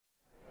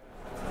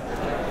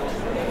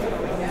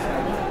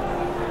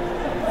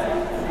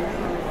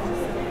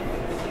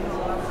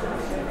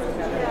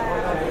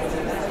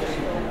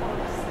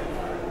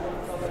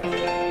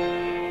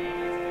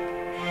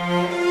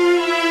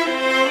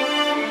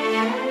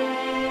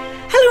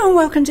and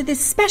welcome to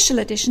this special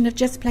edition of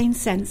Just Plain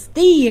Sense,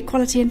 the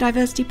Equality and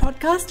Diversity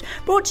podcast,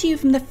 brought to you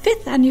from the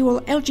 5th Annual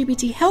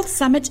LGBT Health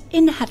Summit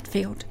in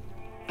Hatfield.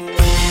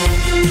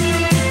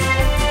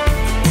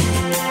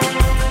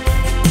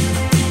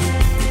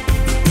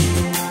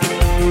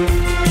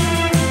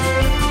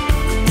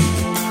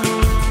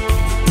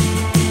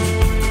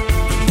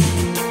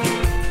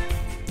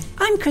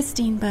 I'm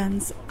Christine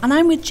Burns, and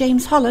I'm with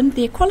James Holland,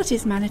 the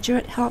Equalities Manager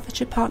at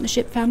Hertfordshire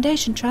Partnership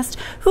Foundation Trust,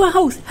 who are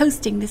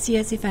hosting this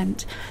year's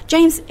event.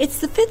 James, it's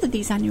the 5th of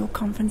these annual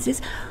conferences.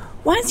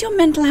 Why is your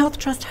Mental Health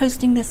Trust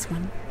hosting this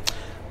one?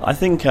 I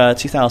think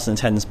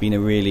 2010 has been a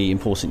really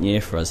important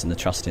year for us in the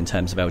Trust in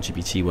terms of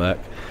LGBT work.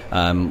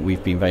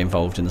 We've been very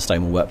involved in the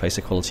Stonewall Workplace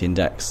Equality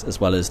Index, as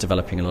well as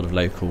developing a lot of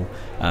local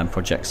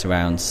projects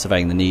around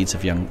surveying the needs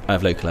of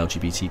local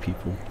LGBT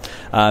people.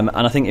 And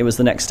I think it was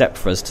the next step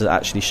for us to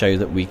actually show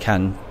that we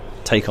can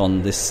take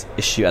on this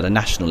issue at a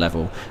national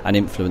level and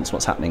influence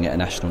what's happening at a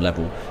national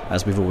level,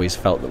 as we've always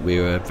felt that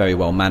we were a very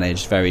well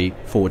managed, very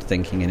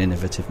forward-thinking and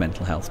innovative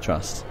mental health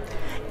trust.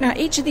 Now,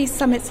 each of these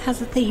summits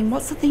has a theme.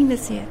 What's the theme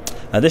this year?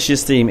 This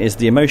year's theme is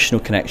the emotional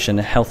connection,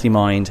 healthy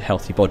mind,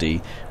 healthy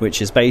body,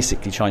 which is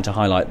basically trying to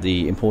highlight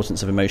the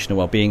importance of emotional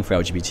well-being for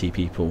LGBT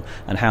people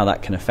and how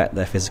that can affect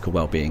their physical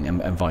well-being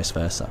and vice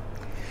versa.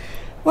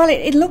 Well,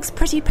 it looks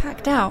pretty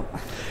packed out.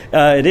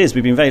 It is.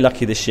 We've been very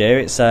lucky this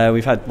year.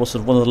 We've had one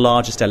of the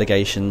largest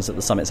delegations that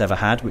the summit's ever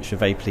had, which we're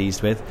very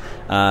pleased with.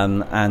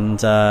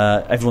 And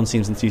everyone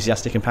seems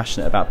enthusiastic and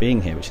passionate about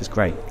being here, which is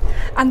great.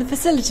 And the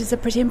facilities are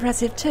pretty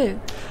impressive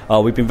too. Oh,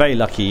 we've been very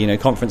lucky.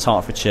 Conference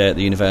Hertfordshire at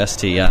the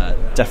university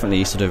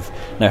definitely sort of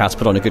know how to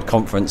put on a good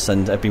conference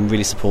and have been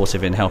really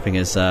supportive in helping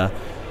us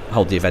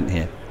hold the event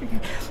here. Okay.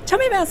 Tell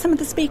me about some of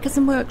the speakers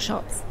and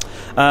workshops.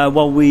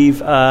 We've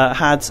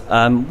had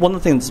one of the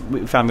things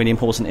we found really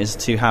important is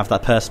to have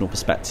that personal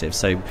perspective.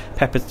 So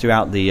peppered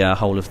throughout the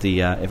whole of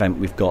the event,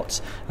 we've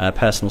got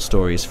personal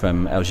stories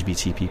from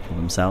LGBT people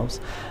themselves.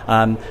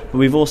 But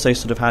we've also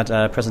sort of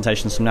had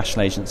presentations from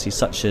national agencies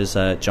such as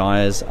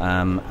GIRES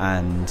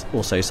and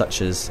also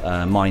such as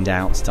Mind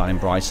Out down in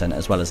Brighton,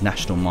 as well as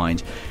National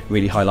Mind,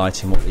 really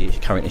highlighting what the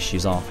current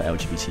issues are for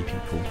LGBT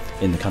people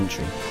in the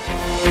country.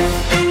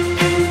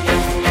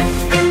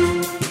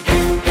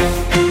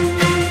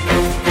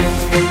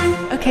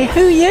 Okay,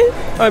 who are you?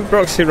 I'm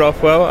Broxy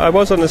Rothwell. I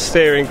was on the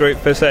steering group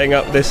for setting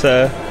up this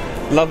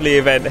lovely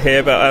event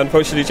here, but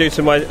unfortunately due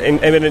to my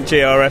imminent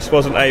GRS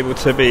wasn't able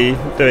to be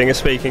doing a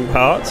speaking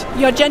part.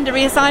 Your gender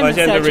reassignment My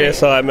gender surgery.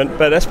 reassignment,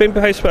 but that's been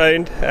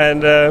postponed,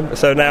 and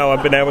so now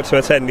I've been able to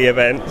attend the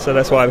event, so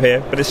that's why I'm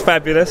here. But it's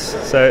fabulous,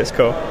 so it's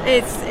cool.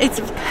 It's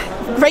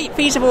a great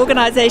feat of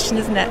organisation,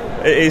 isn't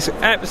it? It is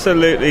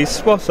absolutely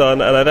spot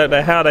on, and I don't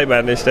know how they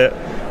managed it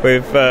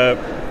with...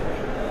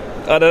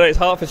 I don't know, it's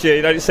Hertfordshire.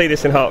 You don't see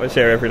this in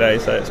Hertfordshire every day,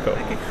 so it's cool.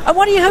 Okay. And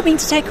what are you hoping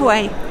to take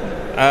away?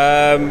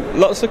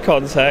 Lots of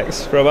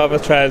contacts from other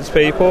trans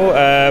people,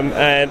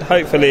 and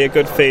hopefully a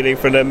good feeling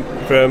from them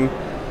from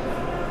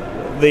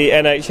the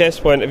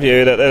NHS point of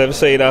view, that they'll have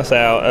seen us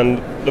out, and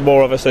the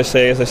more of us they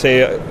see,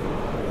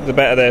 the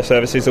better their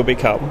services will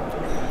become.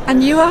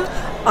 And you are?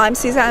 I'm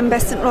Suzanne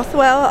Besant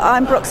Rothwell.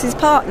 I'm Broxy's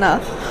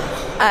partner,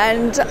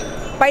 and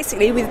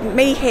basically with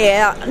me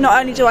here, not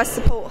only do I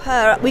support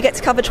her, we get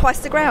to cover twice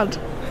the ground.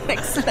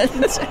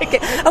 Excellent. Okay.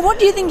 And what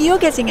do you think you're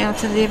getting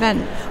out of the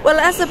event? Well,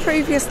 as a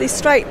previously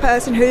straight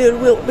person who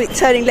will be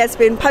turning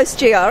lesbian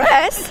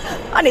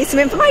post-GRS, I need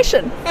some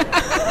information.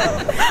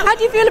 How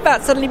do you feel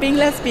about suddenly being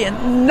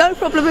lesbian? No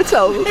problem at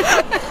all.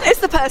 It's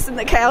the person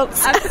that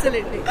counts.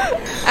 Absolutely.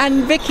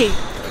 And Vicky?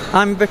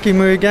 I'm Vicky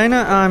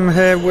Murray-Gaynor. I'm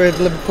here with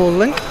Liverpool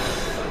Link.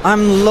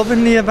 I'm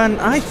loving the event.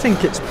 I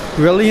think it's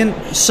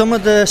brilliant. Some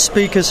of the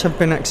speakers have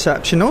been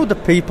exceptional. The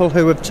people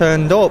who have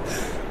turned up,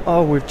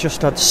 we've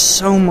just had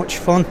so much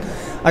fun.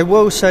 I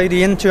will say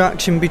the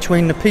interaction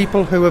between the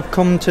people who have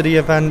come to the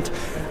event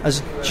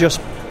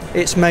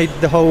it's made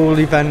the whole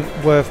event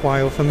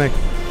worthwhile for me.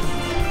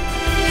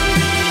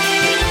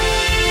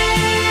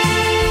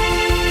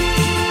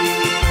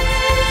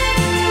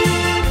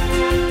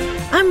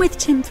 I'm with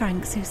Tim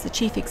Franks, who's the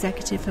Chief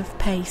Executive of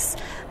PACE.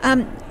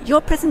 Your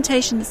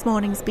presentation this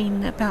morning's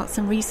been about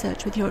some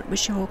research which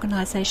your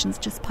organisation's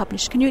just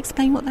published. Can you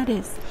explain what that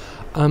is?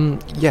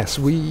 Yes,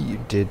 we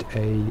did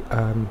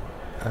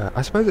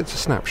I suppose it's a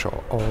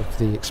snapshot of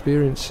the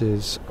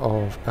experiences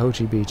of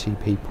LGBT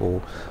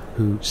people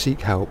who seek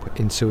help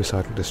in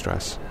suicidal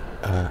distress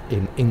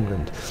in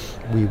England.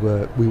 We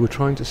were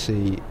trying to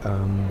see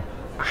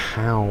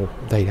how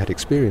they had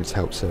experienced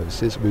help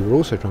services. We were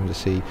also trying to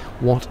see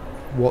what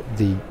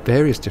the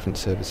various different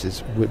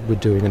services were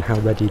doing and how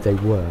ready they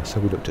were. So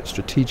we looked at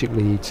strategic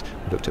leads,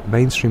 we looked at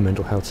mainstream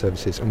mental health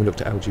services, and we looked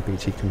at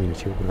LGBT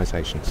community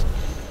organisations.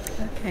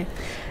 Okay.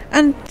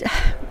 And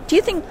do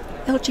you think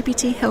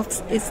LGBT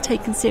health is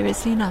taken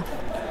seriously enough?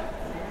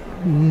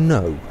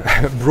 No,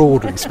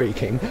 broadly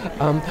speaking.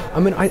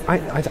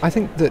 I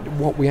think that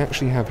what we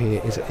actually have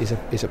here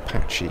is a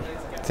patchy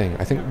thing.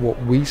 I think what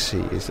we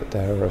see is that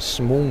there are a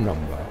small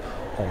number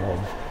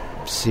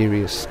of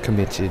serious,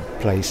 committed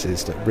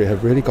places that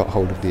have really got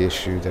hold of the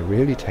issue. They're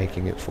really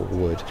taking it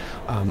forward.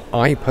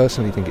 I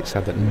personally think it's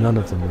sad that none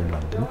of them are in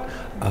London.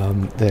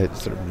 They're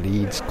sort of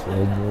Leeds,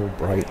 Cornwall,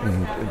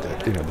 Brighton,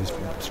 there's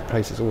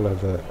places all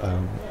over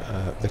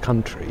the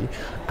country,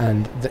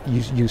 and that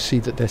you see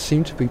that there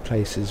seem to be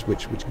places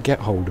which get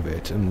hold of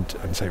it and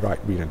say, right,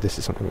 this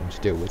is something we want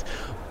to deal with.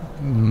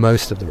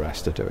 Most of the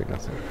rest are doing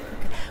nothing.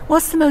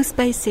 What's the most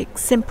basic,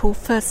 simple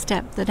first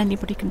step that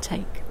anybody can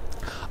take?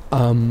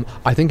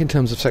 I think in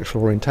terms of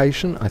sexual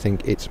orientation, I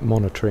think it's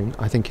monitoring.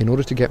 I think in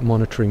order to get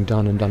monitoring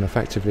done and done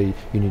effectively,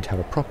 you need to have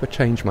a proper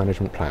change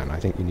management plan. I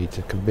think you need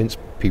to convince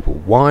people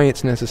why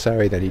it's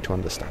necessary. They need to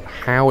understand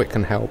how it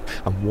can help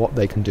and what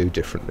they can do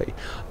differently.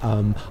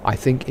 I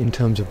think in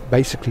terms of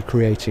basically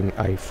creating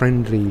a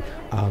friendly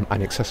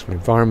and accessible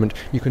environment,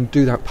 you can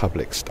do that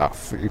public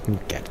stuff. You can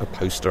get a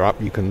poster up.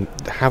 You can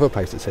have a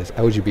place that says,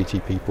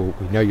 LGBT people,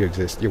 we know you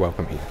exist, you're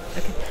welcome here.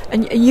 Okay.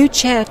 And you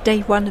chaired day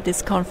one of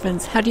this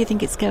conference. How do you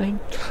think it's going?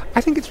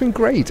 I think it's been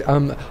great.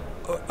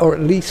 Or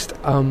at least,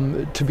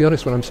 to be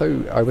honest,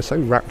 I was so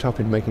wrapped up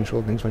in making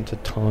sure things went to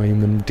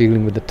time and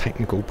dealing with the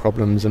technical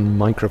problems and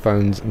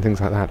microphones and things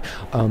like that,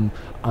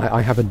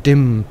 I have a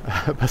dim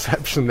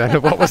perception then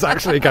of what was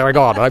actually going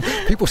on.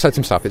 People said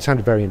some stuff. It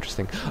sounded very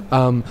interesting.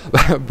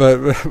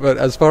 But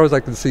as far as I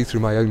can see through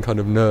my own kind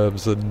of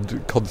nerves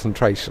and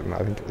concentration,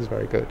 I think it was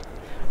very good.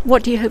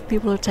 What do you hope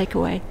people will take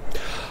away?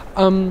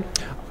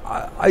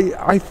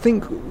 I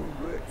think...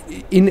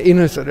 In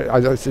a sort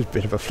of, it's a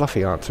bit of a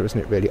fluffy answer, isn't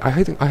it? Really, I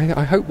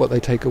hope what they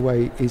take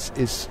away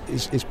is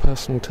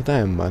personal to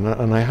them,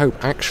 and I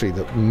hope actually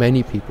that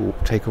many people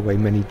take away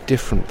many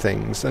different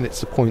things, and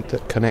it's the point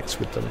that connects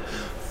with them.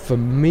 For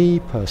me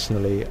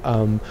personally,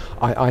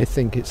 I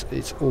think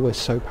it's always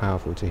so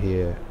powerful to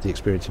hear the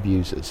experience of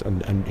users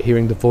and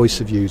hearing the voice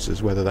of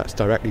users, whether that's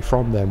directly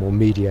from them or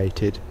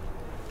mediated.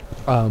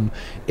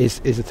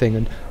 Is a thing,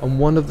 and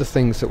one of the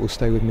things that will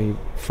stay with me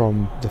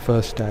from the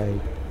first day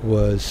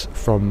was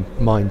from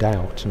Mind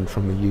Out and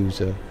from a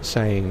user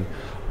saying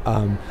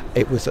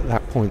it was at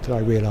that point that I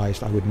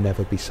realised I would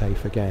never be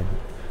safe again,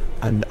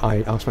 and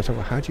I asked myself,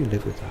 well, how do you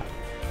live with that?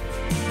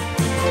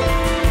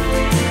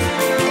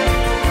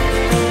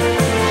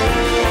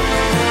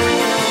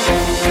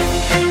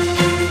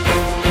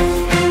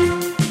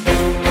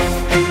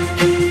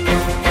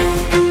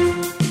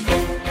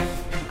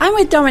 I'm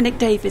with Dominic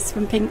Davis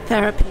from Pink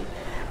Therapy.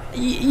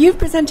 You've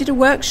presented a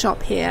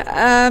workshop here.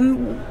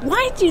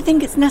 Why do you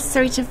think it's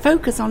necessary to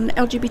focus on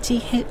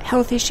LGBT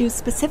health issues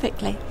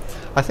specifically?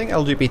 I think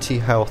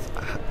LGBT health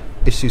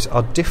issues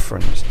are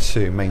different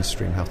to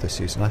mainstream health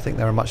issues, and I think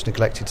they're a much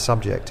neglected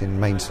subject in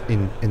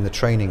the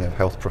training of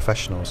health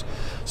professionals.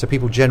 So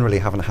people generally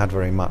haven't had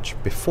very much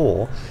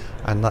before,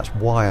 and that's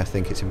why I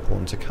think it's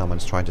important to come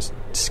and try to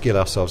skill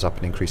ourselves up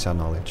and increase our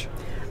knowledge.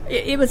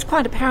 It was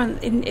quite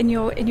apparent in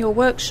your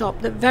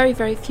workshop that very,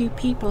 very few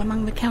people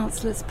among the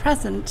counsellors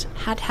present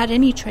had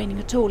any training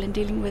at all in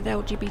dealing with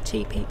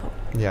LGBT people.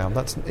 Yeah,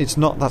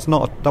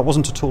 that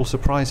wasn't at all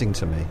surprising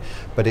to me,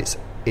 but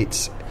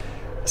it's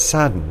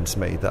saddens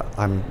me that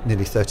I'm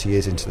nearly 30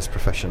 years into this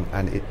profession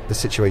and the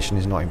situation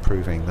is not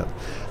improving, that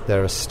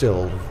there are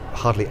still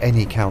hardly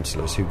any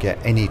counsellors who get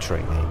any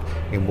training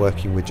in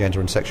working with gender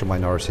and sexual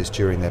minorities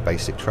during their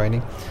basic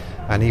training.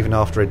 And even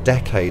after over a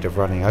decade of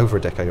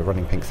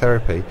running Pink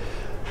Therapy,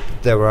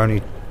 there were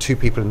only 2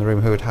 people in the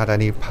room who had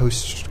any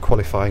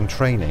post-qualifying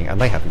training,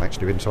 and they hadn't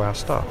actually been to our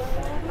staff.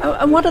 Oh,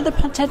 and what are the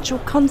potential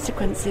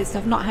consequences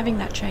of not having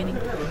that training?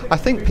 I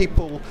think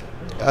people,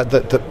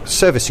 the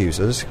service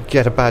users,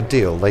 get a bad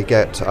deal. They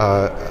get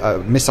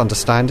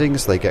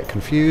misunderstandings, they get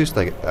confused,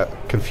 they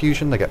get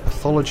confusion, they get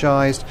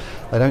pathologized,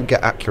 they don't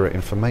get accurate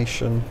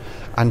information.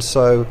 And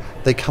so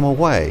they come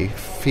away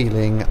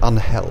feeling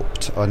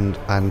unhelped and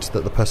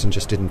that the person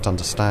just didn't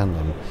understand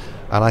them.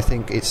 And I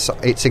think it's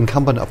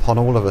incumbent upon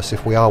all of us,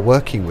 if we are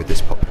working with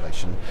this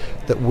population,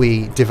 that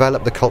we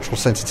develop the cultural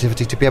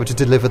sensitivity to be able to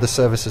deliver the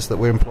services that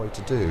we're employed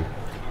to do.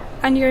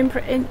 And your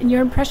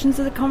impressions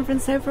of the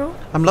conference overall?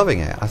 I'm loving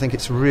it. I think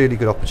it's a really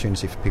good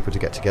opportunity for people to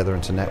get together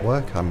and to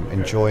network. I'm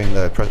enjoying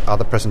the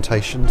other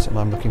presentations, and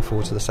I'm looking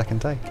forward to the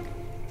second day.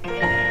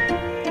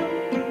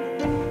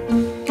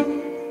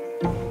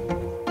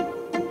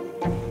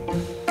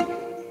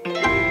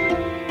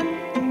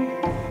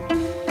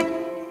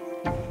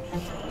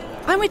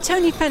 I'm with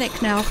Tony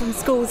Fennick now from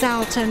Schools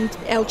Out and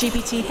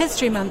LGBT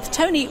History Month.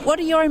 Tony, what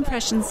are your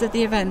impressions of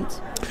the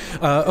event?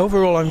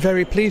 Overall, I'm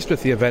very pleased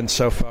with the event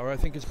so far. I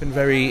think it's been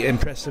very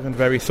impressive and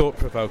very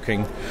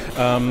thought-provoking.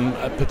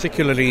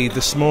 Particularly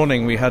this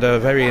morning, we had a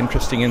very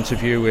interesting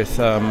interview with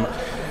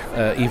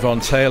Yvonne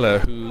Taylor,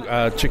 who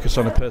took us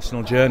on a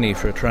personal journey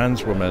for a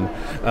trans woman,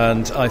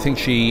 and I think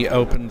she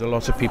opened a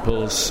lot of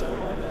people's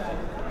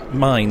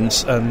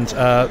minds and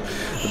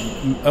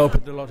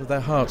opened a lot of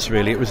their hearts,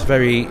 really. It was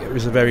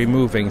a very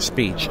moving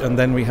speech. And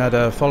then we had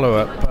a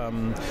follow-up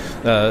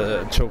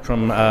talk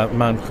from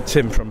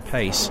Tim from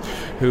PACE,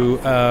 who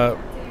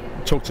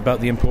talked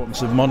about the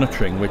importance of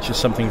monitoring, which is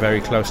something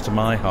very close to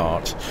my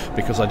heart,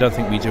 because I don't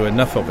think we do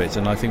enough of it,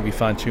 and I think we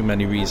find too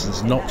many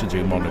reasons not to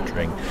do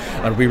monitoring.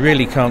 And we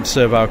really can't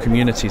serve our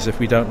communities if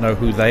we don't know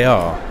who they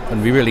are,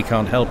 and we really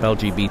can't help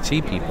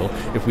LGBT people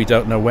if we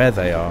don't know where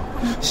they are.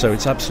 So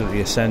it's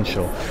absolutely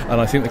essential.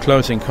 And I think the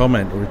closing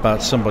comment was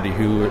about somebody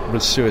who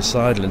was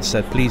suicidal and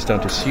said, please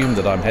don't assume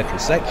that I'm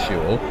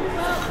heterosexual,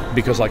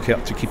 because I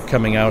kept to keep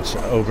coming out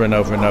over and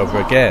over and over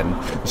again.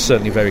 It was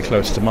certainly very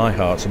close to my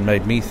heart and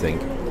made me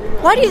think.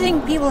 Why do you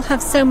think people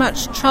have so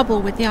much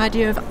trouble with the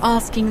idea of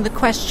asking the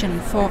question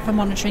for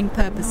monitoring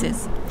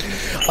purposes?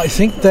 I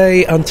think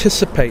they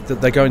anticipate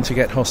that they're going to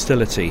get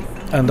hostility,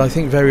 and I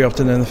think very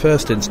often in the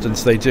first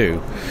instance they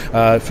do.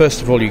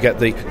 First of all, you get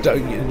the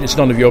 "it's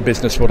none of your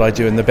business what I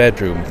do in the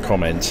bedroom"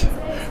 comment,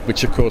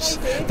 which of course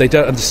they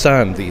don't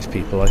understand, these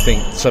people. I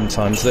think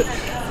sometimes that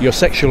your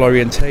sexual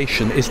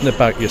orientation isn't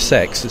about your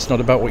sex, it's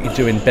not about what you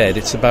do in bed,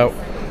 it's about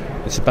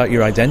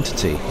your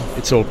identity.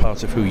 It's all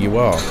part of who you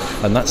are,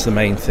 and that's the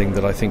main thing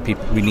that I think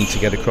we need to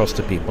get across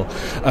to people.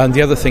 And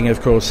the other thing,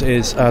 of course,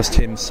 is, as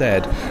Tim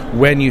said,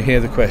 when you hear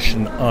the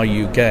question, are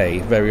you gay,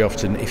 very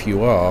often if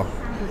you are,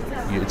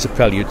 it's a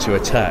prelude to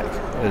attack.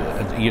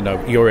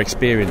 Your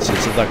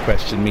experiences of that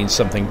question means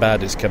something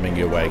bad is coming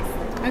your way.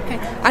 Okay,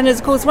 and as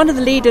of course one of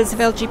the leaders of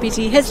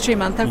LGBT History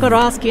Month, I've got to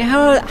ask you,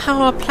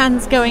 how are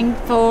plans going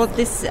for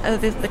this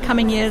the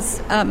coming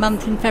year's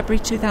month in February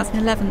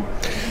 2011?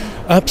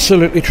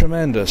 Absolutely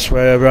tremendous.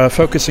 We're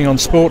focusing on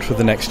sport for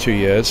the next 2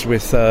 years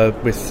with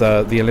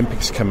the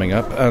Olympics coming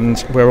up,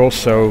 and we're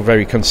also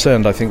very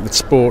concerned, I think, that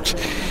sport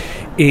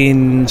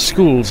in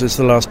schools is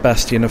the last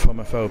bastion of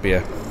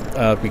homophobia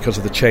because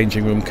of the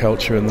changing room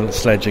culture and the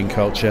sledging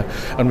culture.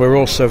 And we're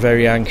also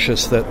very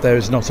anxious that there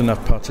is not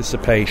enough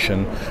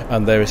participation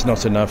and there is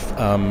not enough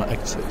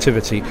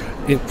activity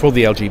for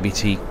the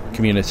LGBT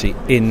community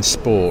in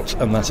sport,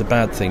 and that's a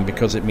bad thing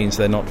because it means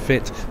they're not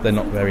fit, they're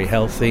not very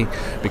healthy,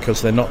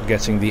 because they're not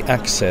getting the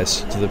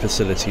access to the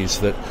facilities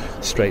that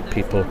straight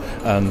people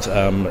and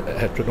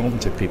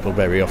heteronormative people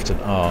very often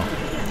are.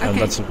 Okay. And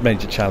that's a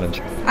major challenge.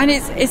 And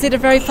is it a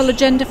very full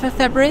agenda for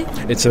February?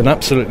 It's an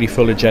absolutely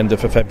full agenda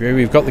for February.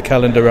 We've got the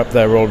calendar up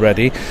there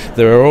already.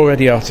 There are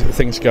already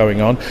things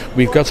going on.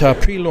 We've got our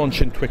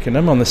pre-launch in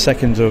Twickenham on the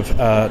 2nd of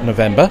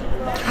November.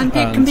 And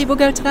can people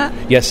go to that?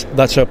 Yes,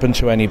 that's open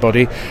to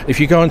anybody.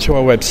 If you go onto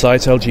our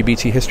website,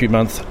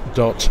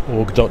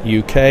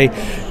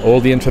 lgbthistorymonth.org.uk,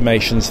 all the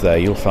information's there,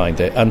 you'll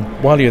find it. And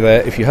while you're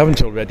there, if you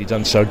haven't already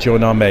done so,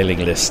 join our mailing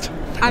list.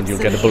 Absolutely. And you'll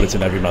get a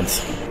bulletin every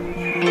month.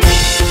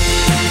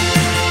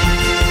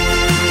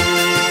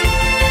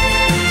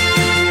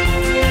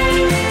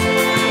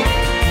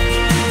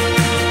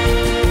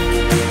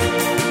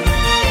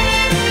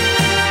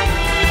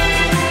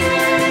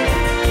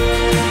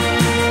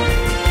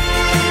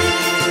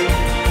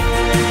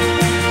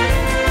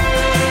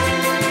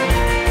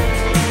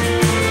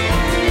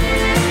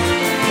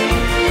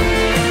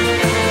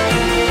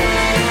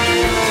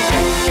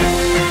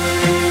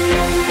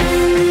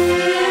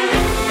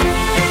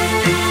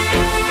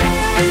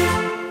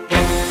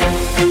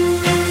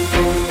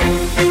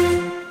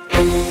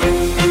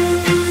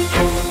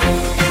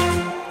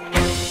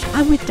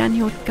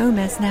 Daniel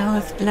Gomez now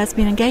of the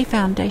Lesbian and Gay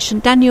Foundation.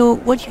 Daniel,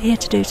 what are you here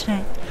to do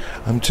today?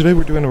 Today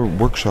we're doing a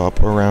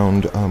workshop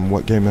around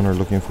what gay men are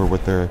looking for,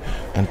 what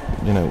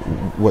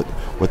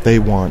they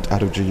want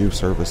out of GU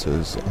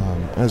services,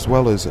 as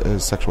well as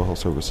sexual health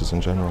services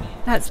in general.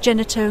 That's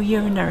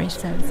genitourinary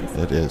services.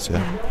 It is,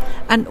 yeah.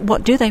 And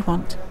what do they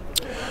want?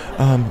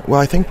 Well,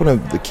 I think one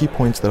of the key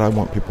points that I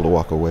want people to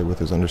walk away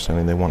with is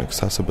understanding they want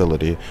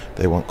accessibility,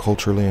 they want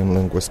culturally and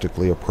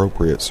linguistically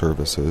appropriate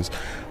services,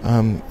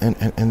 and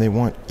they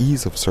want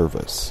ease of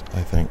service,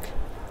 I think.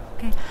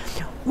 Okay.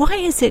 Why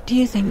is it, do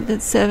you think,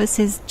 that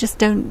services just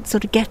don't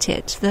sort of get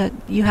it, that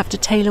you have to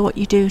tailor what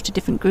you do to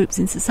different groups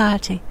in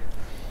society?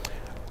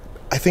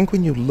 I think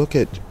when you look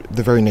at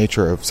the very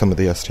nature of some of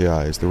the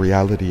STIs, the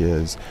reality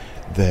is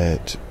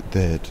that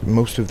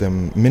most of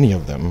them, many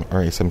of them,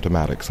 are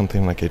asymptomatic.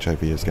 Something like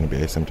HIV is going to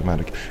be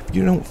asymptomatic.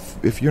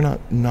 If you're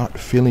not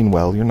feeling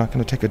well, you're not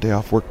going to take a day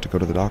off work to go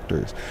to the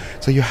doctors.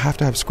 So you have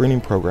to have screening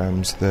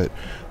programs that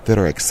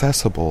are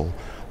accessible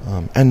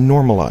and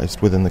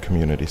normalized within the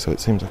community. So it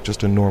seems like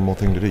just a normal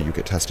thing to do. You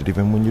get tested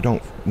even when you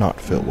don't not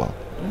feel well.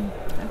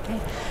 Okay.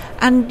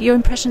 And your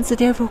impressions of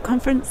the overall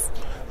conference?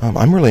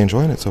 I'm really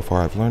enjoying it so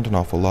far. I've learned an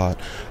awful lot.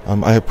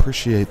 I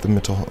appreciate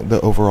the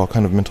overall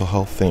kind of mental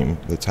health theme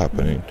that's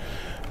happening.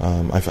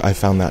 I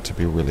found that to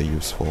be really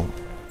useful.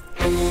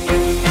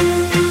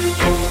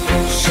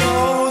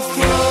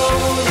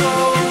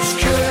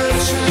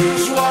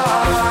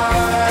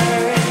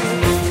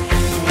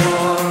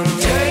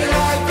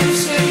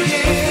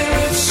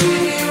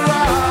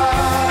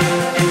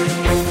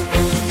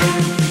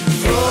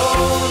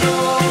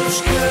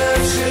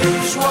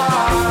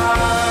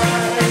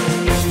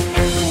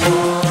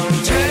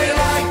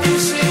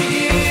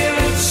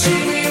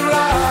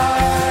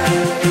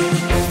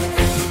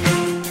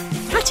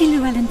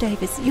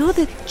 You're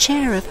the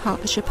chair of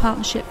Hertfordshire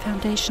Partnership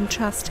Foundation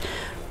Trust.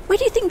 Where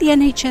do you think the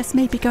NHS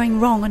may be going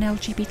wrong on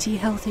LGBT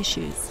health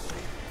issues?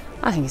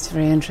 I think it's a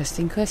very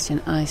interesting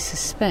question. I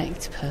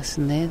suspect,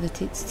 personally,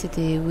 that it's to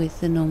do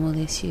with the normal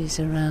issues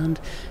around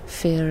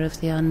fear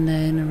of the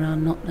unknown,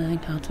 around not knowing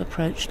how to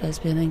approach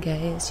lesbian and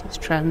gay issues,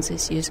 trans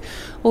issues,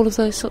 all of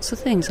those sorts of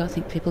things. I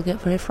think people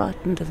get very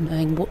frightened of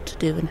knowing what to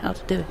do and how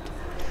to do it.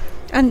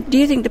 And do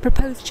you think the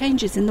proposed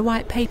changes in the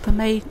White Paper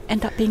may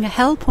end up being a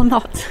help or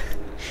not?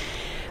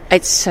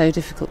 It's so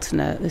difficult to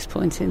know at this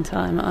point in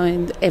time. I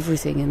mean,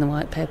 everything in the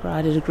White Paper.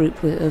 I did a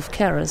group of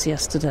carers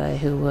yesterday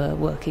who were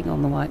working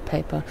on the White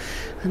Paper,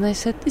 and they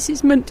said, this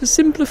is meant to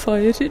simplify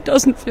it. It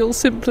doesn't feel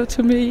simpler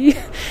to me.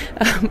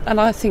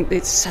 And I think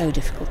it's so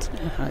difficult to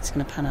know how it's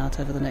going to pan out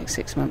over the next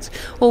 6 months,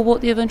 or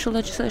what the eventual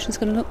legislation is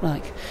going to look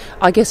like.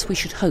 I guess we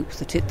should hope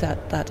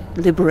that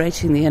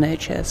liberating the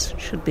NHS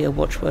should be a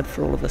watchword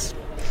for all of us.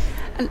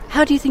 And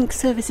how do you think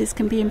services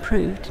can be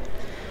improved?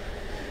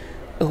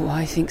 Oh,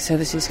 I think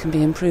services can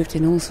be improved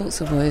in all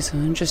sorts of ways.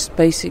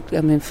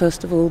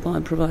 First of all, by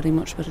providing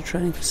much better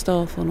training for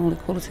staff on all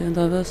equality and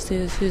diversity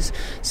issues.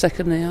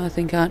 Secondly, I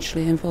think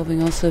actually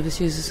involving our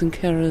service users and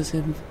carers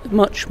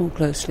much more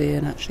closely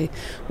in actually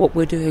what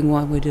we're doing,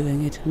 why we're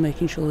doing it, and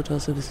making sure that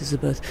our services are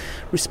both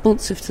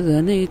responsive to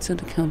their needs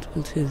and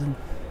accountable to them.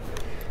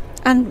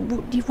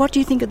 And what do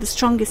you think are the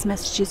strongest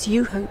messages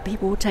you hope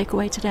people will take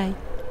away today?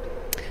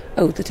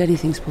 Oh, that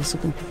anything's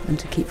possible and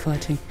to keep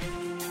fighting.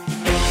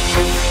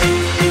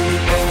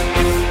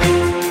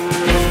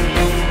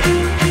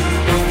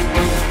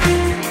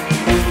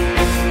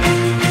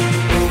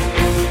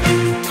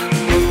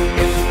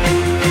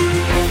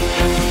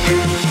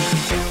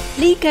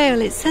 Lee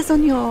Gale, it says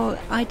on your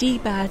ID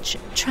badge,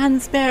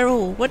 trans bear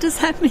all. What does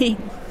that mean?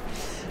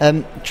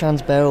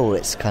 Trans bear all,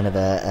 it's kind of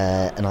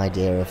an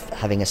idea of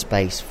having a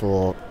space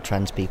for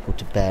trans people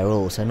to bear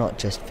all, so not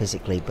just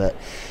physically but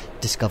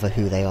discover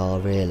who they are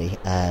really.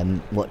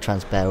 What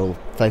Trans Bear All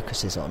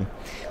focuses on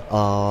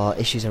are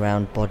issues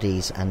around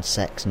bodies and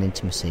sex and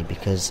intimacy,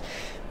 because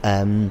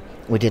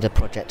we did a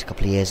project a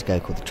couple of years ago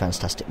called the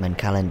Transtastic Men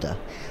Calendar,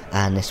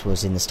 and this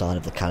was in the style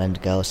of the Calendar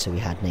Girls, so we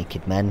had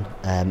naked men,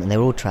 and they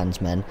were all trans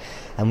men,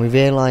 and we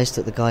realised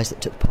that the guys that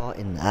took part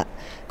in that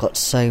got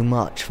so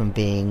much from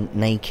being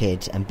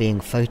naked and being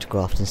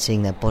photographed and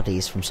seeing their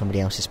bodies from somebody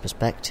else's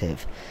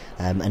perspective,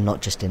 and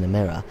not just in a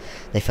mirror.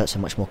 They felt so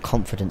much more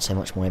confident, so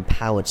much more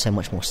empowered, so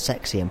much more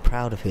sexy and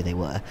proud of who they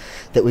were,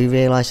 that we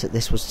realised that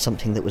this was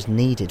something that was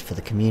needed for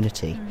the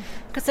community.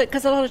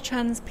 Because a lot of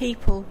trans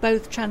people,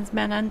 both trans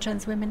men and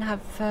trans women,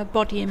 have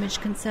body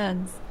image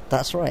concerns.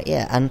 That's right,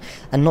 yeah, and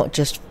not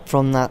just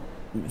from that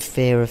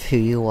fear of who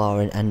you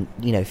are and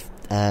you know,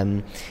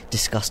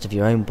 disgust of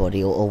your own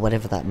body or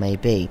whatever that may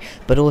be,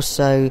 but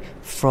also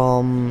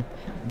from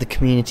the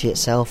community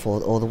itself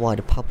or the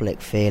wider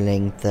public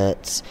feeling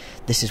that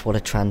this is what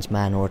a trans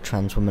man or a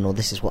trans woman, or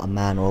this is what a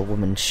man or a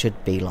woman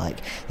should be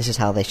like, this is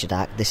how they should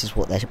act, this is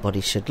what their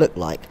bodies should look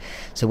like.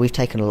 So we've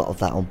taken a lot of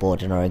that on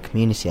board in our own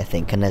community, I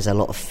think, and there's a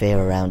lot of fear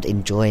around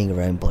enjoying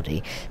your own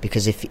body,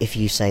 because if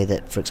you say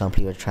that, for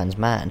example, you're a trans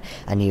man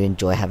and you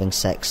enjoy having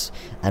sex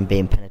and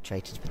being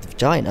penetrated with the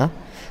vagina,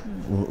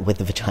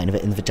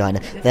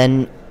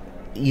 then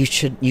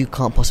you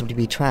can't possibly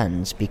be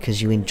trans,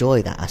 because you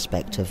enjoy that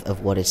aspect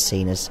of what is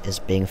seen as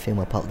being a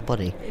female part of the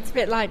body. It's a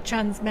bit like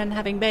trans men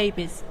having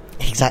babies.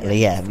 Exactly,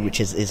 yeah, which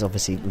is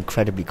obviously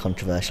incredibly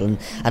controversial,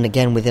 and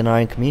again within our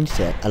own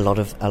community, a lot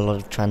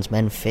of trans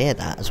men fear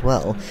that as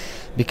well,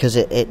 because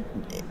it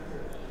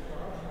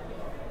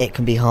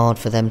can be hard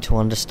for them to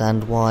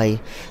understand why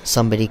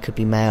somebody could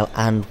be male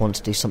and want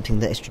to do something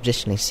that is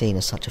traditionally seen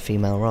as such a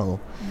female role.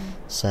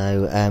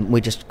 So we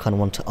just kind of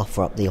want to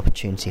offer up the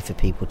opportunity for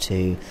people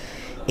to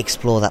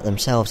explore that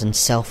themselves and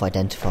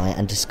self-identify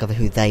and discover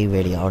who they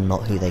really are and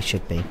not who they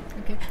should be.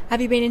 Okay. Have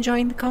you been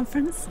enjoying the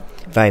conference?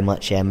 Very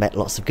much, yeah. Met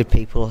lots of good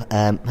people,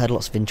 heard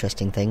lots of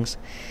interesting things,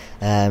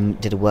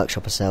 did a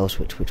workshop ourselves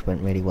which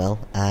went really well,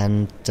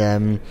 and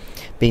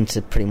been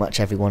to pretty much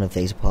every one of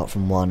these apart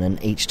from one,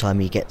 and each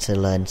time you get to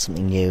learn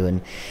something new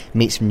and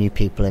meet some new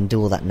people and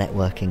do all that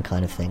networking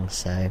kind of thing.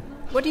 So,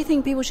 what do you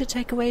think people should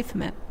take away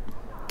from it?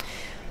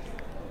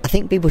 I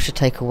think people should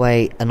take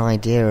away an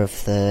idea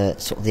of the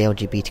sort of the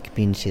LGBT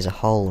community as a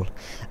whole,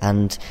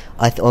 and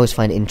I always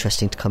find it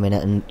interesting to come in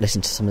and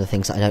listen to some of the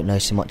things that I don't know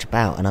so much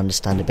about and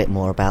understand a bit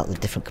more about the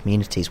different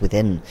communities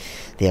within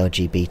the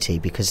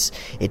LGBT, because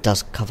it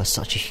does cover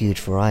such a huge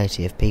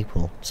variety of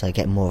people. So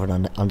get more of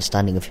an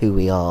understanding of who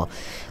we are,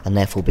 and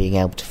therefore being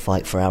able to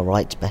fight for our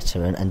rights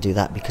better and do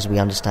that because we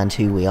understand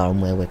who we are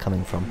and where we're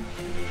coming from.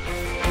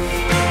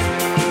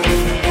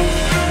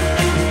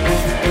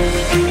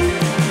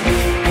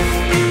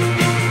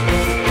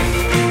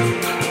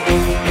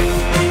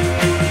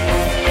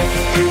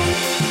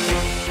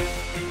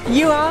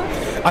 You are?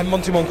 I'm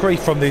Monty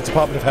Moncrief from the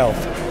Department of Health.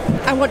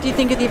 And what do you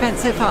think of the event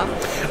so far?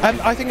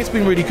 I think it's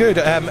been really good.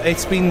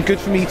 It's been good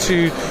for me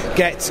to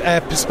get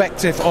a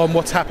perspective on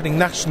what's happening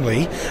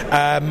nationally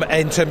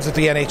in terms of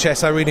the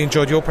NHS. I really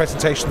enjoyed your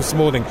presentation this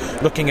morning,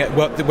 looking at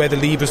where the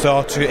levers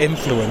are to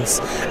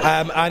influence,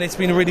 and it's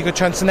been a really good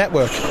chance to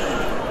network.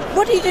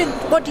 What do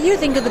you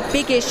think are the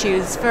big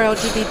issues for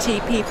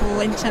LGBT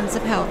people in terms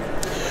of health?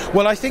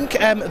 Well, I think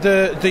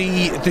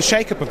the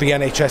shake-up of the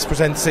NHS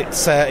presents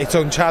its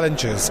own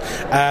challenges,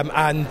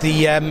 and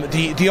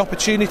the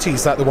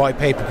opportunities that the white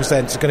paper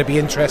presents are going to be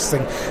interesting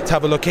to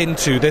have a look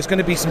into. There's going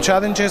to be some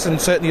challenges, and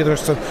certainly there are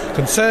some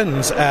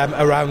concerns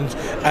around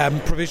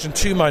provision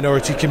to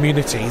minority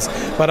communities.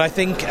 But I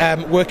think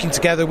working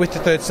together with the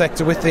third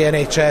sector, with the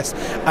NHS,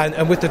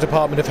 and with the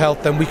Department of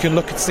Health, then we can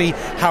look and see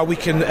how we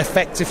can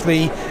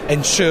effectively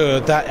ensure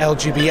that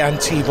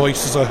LGBT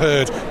voices are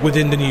heard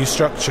within the new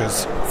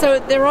structures. So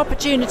there are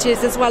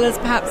opportunities as well as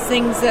perhaps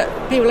things that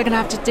people are going to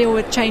have to deal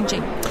with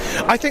changing?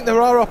 I think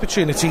there are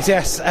opportunities,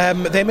 yes.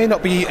 They may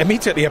not be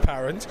immediately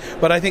apparent,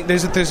 but I think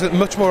there's a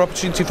much more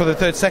opportunity for the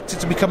third sector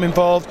to become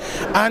involved,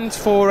 and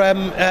for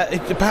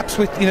perhaps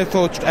with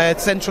for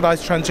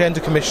centralised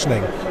transgender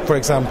commissioning, for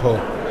example.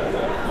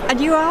 And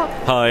you are?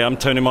 Hi, I'm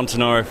Tony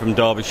Montanaro from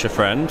Derbyshire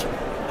Friend.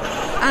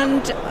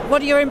 And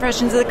what are your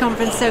impressions of the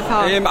conference so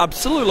far?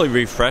 Absolutely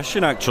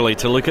refreshing, actually,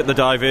 to look at the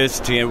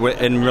diversity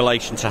in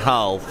relation to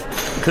health.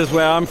 Because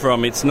where I'm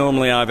from, it's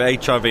normally either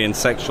HIV and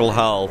sexual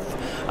health,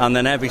 and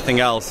then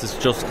everything else is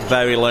just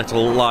very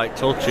little light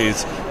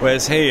touches.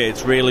 Whereas here,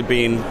 it's really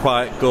been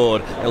quite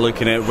good at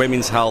looking at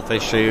women's health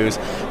issues,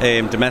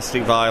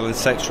 domestic violence,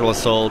 sexual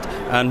assault,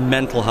 and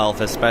mental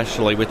health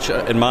especially, which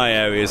in my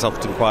area is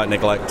often quite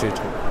neglected.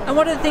 And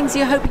what are the things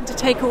you're hoping to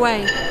take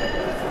away?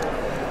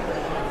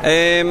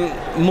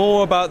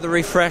 More about the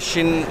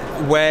refreshing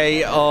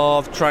way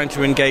of trying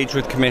to engage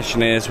with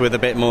commissioners with a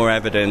bit more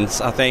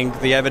evidence. I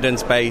think the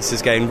evidence base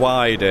is getting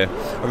wider.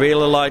 I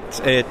really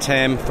liked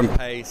Tim from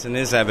PACE and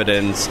his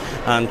evidence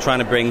and trying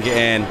to bring it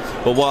in.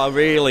 But what I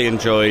really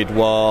enjoyed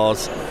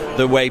was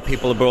the way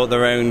people have brought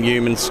their own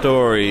human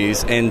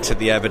stories into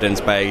the evidence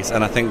base,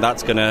 and I think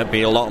that's going to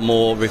be a lot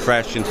more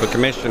refreshing for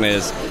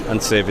commissioners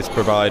and service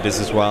providers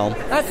as well.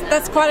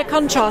 That's quite a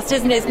contrast,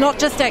 isn't it? It's not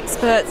just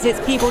experts, it's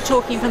people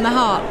talking from the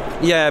heart.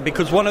 Yeah,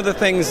 because one of the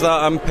things that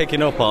I'm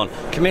picking up on,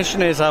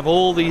 commissioners have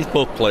all these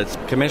booklets,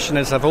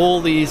 commissioners have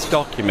all these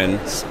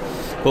documents,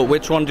 but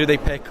which one do they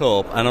pick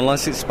up? And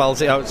unless it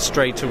spells it out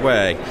straight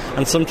away,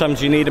 and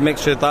sometimes you need a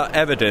mixture of that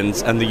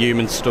evidence and the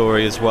human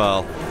story as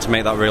well to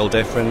make that real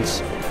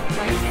difference.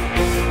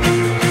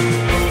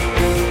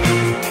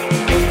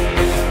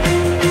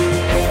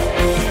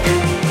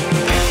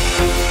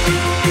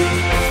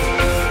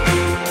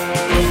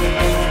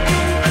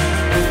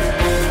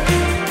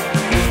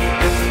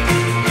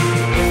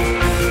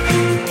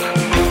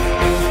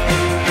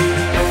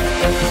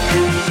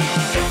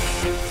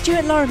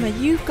 Lorimer,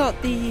 you've got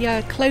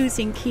the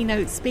closing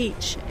keynote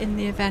speech in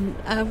the event.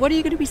 What are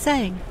you going to be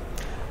saying?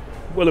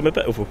 Well, I'm a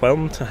bit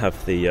overwhelmed to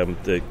have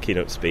the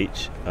keynote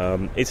speech.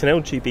 It's an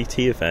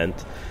LGBT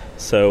event,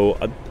 so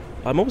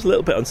I'm always a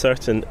little bit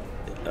uncertain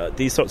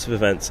these sorts of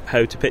events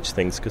how to pitch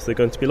things, because there are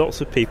going to be lots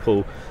of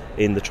people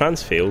in the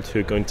trans field who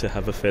are going to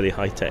have a fairly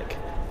high-tech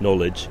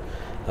knowledge,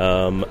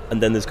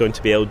 and then there's going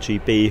to be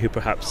LGB who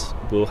perhaps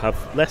will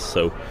have less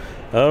so.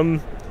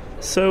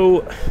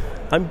 So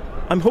I'm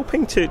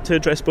hoping to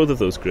address both of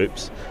those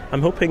groups.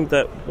 I'm hoping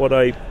that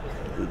I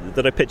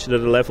pitch it at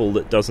a level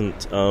that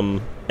doesn't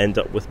end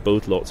up with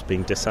both lots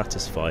being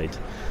dissatisfied.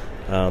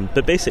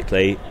 But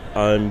basically,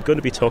 I'm going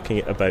to be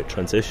talking about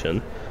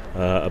transition,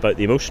 about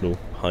the emotional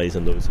highs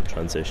and lows of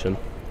transition,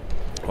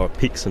 or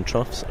peaks and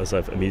troughs, as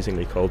I've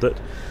amusingly called it,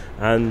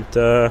 and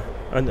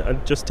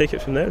just take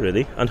it from there,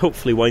 really, and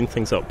hopefully wind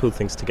things up, pull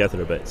things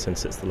together a bit,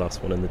 since it's the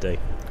last one in the day.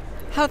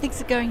 How are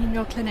things going in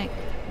your clinic?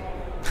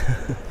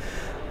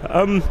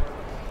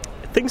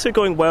 Things are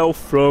going well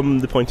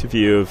from the point of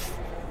view of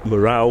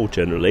morale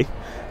generally.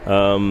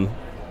 In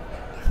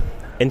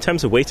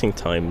terms of waiting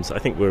times, I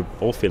think we're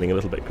all feeling a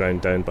little bit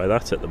ground down by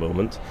that at the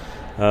moment.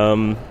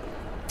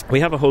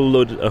 We have a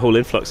whole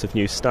influx of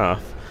new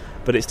staff,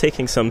 but it's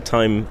taking some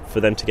time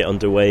for them to get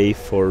underway,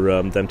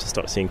 for them to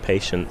start seeing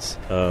patients,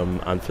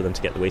 and for them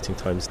to get the waiting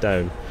times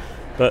down.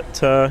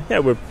 But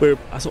we're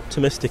as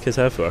optimistic as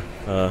ever,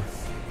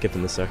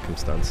 given the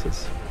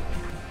circumstances.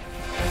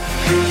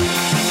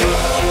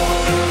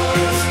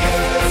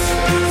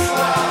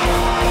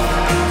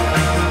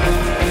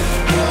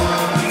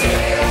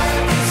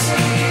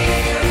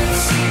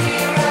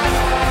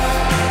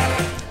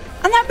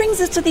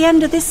 Brings us to the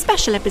end of this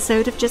special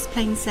episode of Just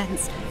Plain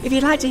Sense. If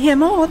you'd like to hear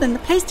more, then the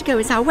place to go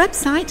is our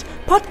website,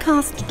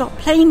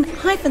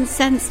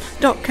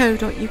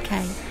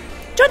 podcast.plain-sense.co.uk.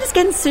 Join us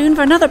again soon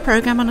for another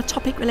programme on a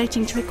topic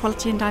relating to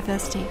equality and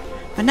diversity.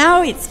 For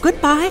now, it's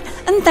goodbye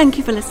and thank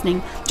you for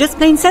listening. Just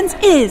Plain Sense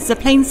is a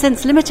Plain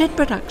Sense Limited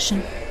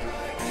production.